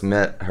first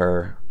met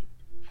her.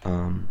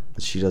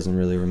 She doesn't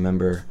really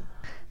remember,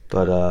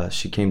 but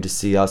she came to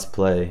see us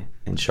play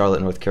in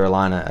Charlotte, North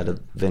Carolina, at a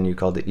venue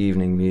called the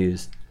Evening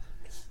Muse.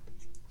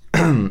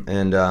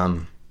 And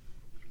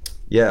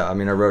yeah, I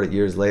mean, I wrote it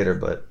years later,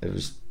 but it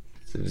was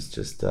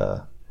just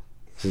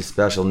it was a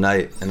special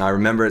night, and I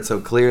remember it so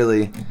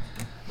clearly.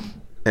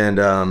 And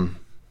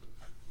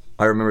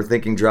I remember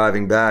thinking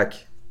driving back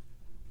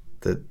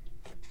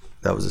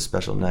that was a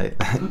special night.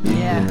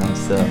 Yeah. You know,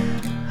 so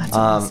That's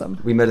awesome.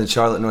 we met in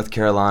Charlotte, North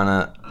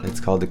Carolina.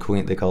 It's called the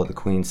Queen. They call it the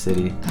Queen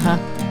City. Uh-huh.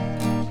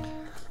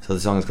 So the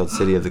song is called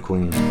City of the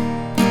Queen.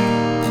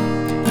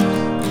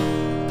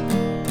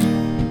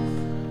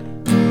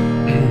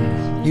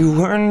 You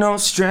were no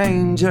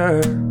stranger,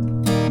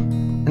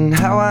 and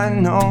how I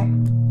know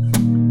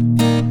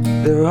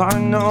there are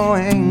no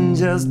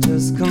angels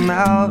just come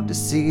out to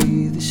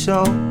see the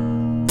show.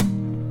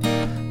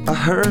 I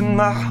heard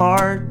my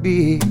heart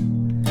beat,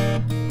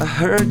 I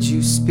heard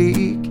you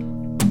speak,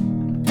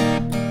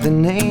 the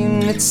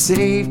name that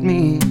saved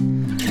me,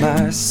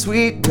 my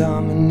sweet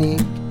Dominique.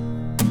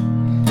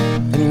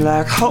 And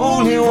like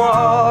holy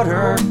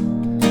water,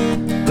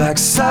 like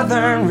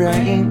southern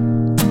rain,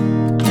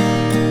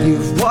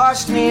 you've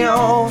washed me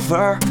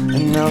over,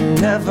 and I'll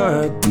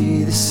never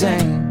be the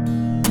same.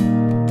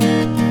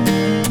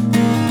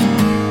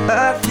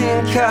 I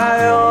think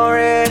I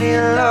already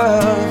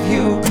love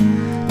you.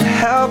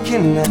 How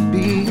can that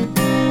be?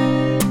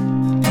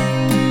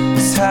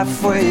 It's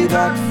halfway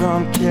back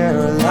from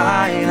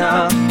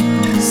Carolina,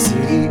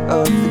 city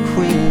of the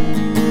Queen.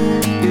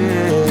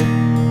 Yeah.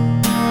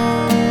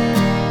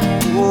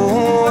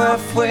 Oh,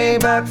 halfway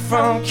back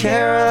from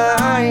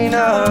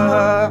Carolina.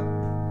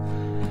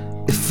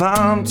 If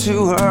I'm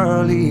too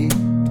early,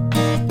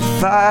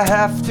 if I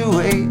have to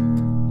wait,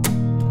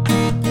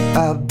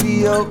 I'll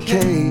be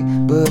okay,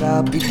 but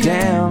I'll be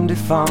damned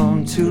if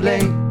I'm too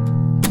late.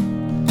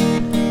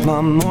 My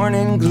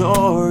morning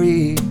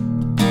glory,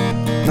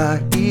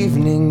 my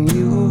evening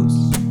news,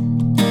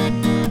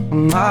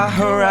 my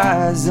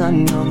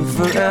horizon, I'm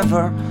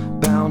forever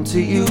bound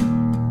to you.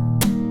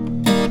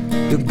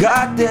 You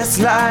got this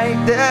light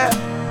that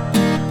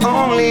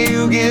only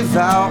you give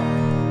out.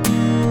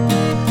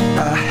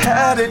 I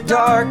had a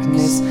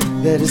darkness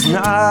that is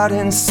not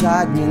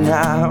inside me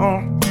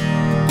now.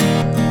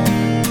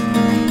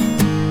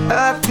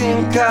 I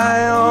think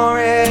I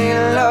already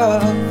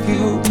love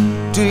you.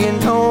 Do you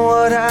know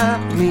what I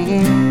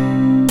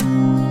mean?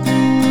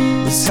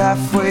 It's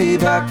halfway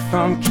back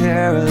from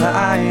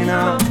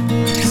Carolina,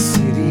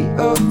 city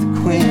of the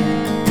Queen.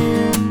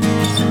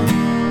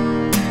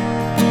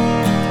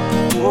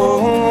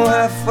 Oh,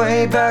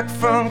 halfway back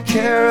from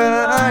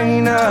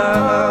Carolina.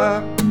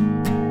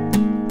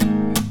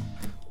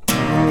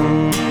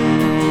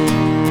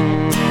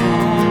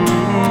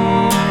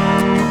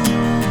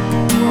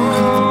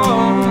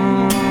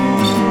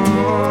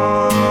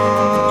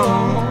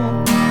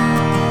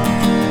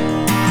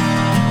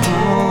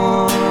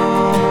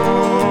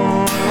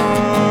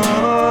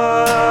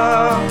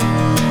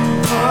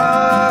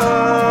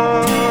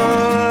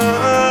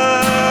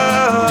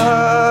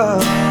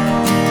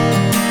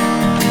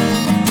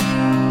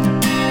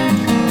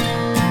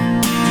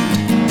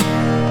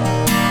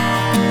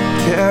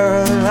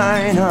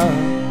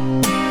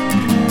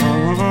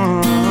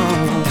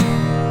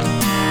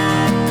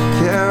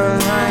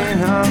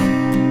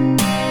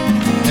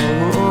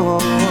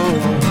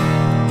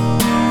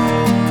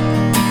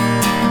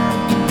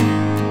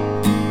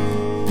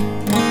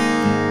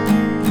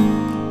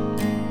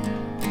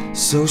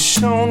 So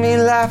show me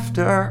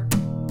laughter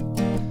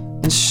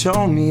and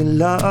show me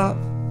love,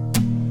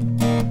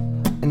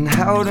 and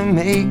how to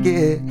make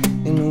it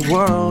in a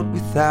world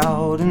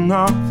without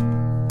enough.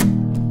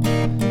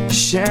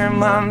 Share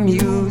my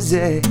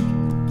music,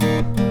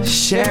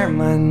 share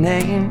my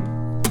name.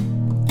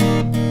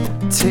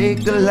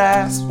 Take the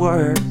last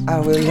word, I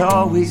will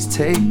always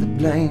take the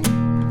blame.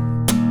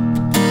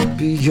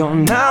 Be your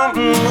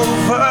mountain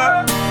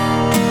mover,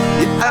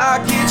 yeah,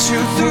 I'll get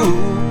you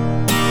through.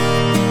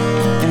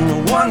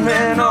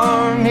 One-man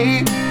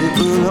army that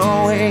will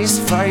always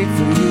fight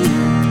for you.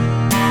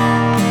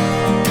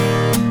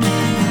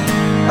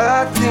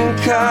 I think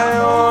I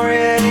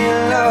already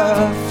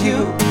love you.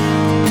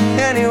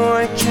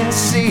 Anyone can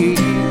see.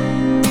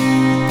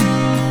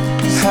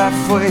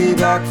 Halfway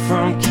back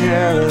from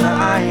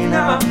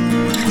Carolina,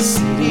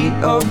 city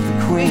of the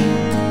Queen.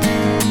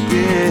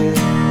 Yeah.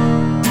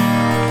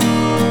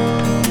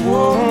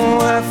 Whoa,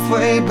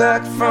 halfway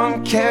back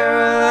from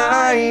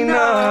Carolina,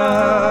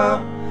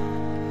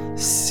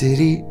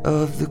 city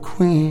of the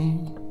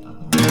Queen.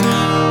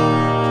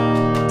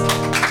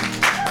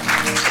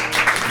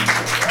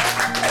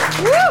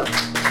 Woo!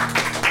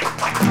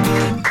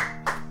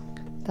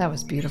 That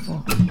was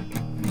beautiful.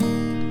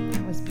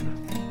 That was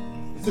beautiful.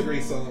 It's a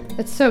great song.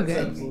 It's so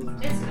good. Absolutely.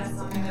 It's the best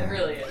song. It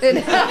really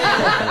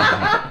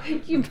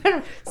is. You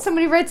better,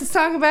 somebody writes a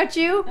song about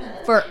you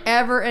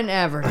forever and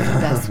ever. It's the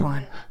best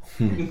one.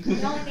 The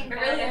only thing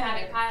better than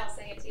having Kyle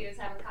sing it to you is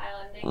having Kyle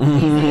and Nick sing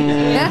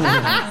it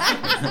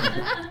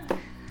to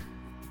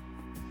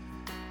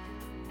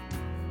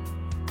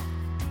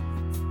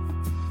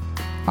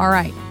you. All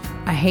right.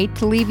 I hate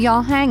to leave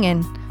y'all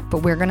hanging, but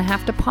we're going to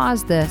have to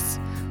pause this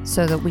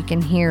so that we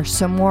can hear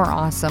some more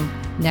awesome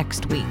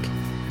next week.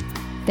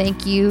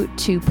 Thank you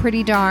to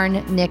Pretty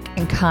Darn, Nick,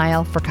 and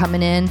Kyle for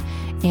coming in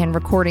and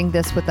recording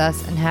this with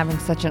us and having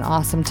such an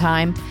awesome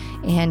time.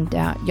 And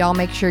y'all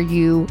make sure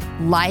you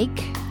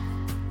like,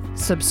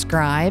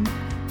 subscribe,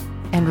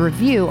 and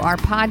review our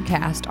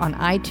podcast on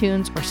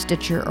iTunes or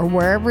Stitcher or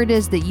wherever it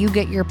is that you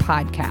get your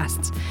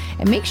podcasts.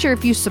 And make sure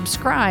if you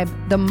subscribe,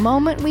 the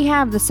moment we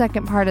have the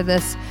second part of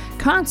this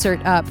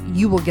concert up,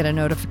 you will get a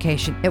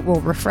notification. It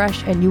will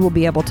refresh and you will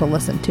be able to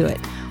listen to it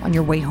on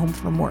your way home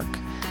from work.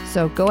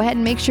 So go ahead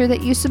and make sure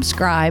that you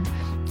subscribe,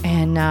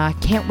 and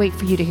can't wait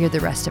for you to hear the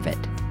rest of it.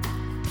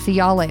 See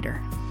y'all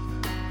later.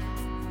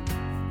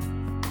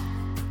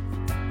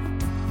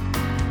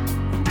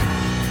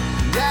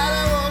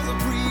 Daddy was a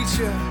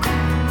preacher.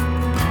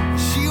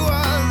 She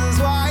was his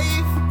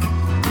wife.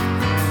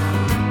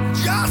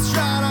 Just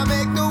trying to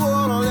make the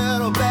world a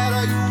little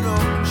better,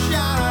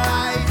 shine a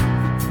light.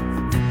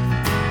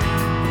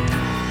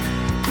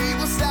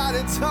 People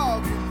started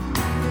talking.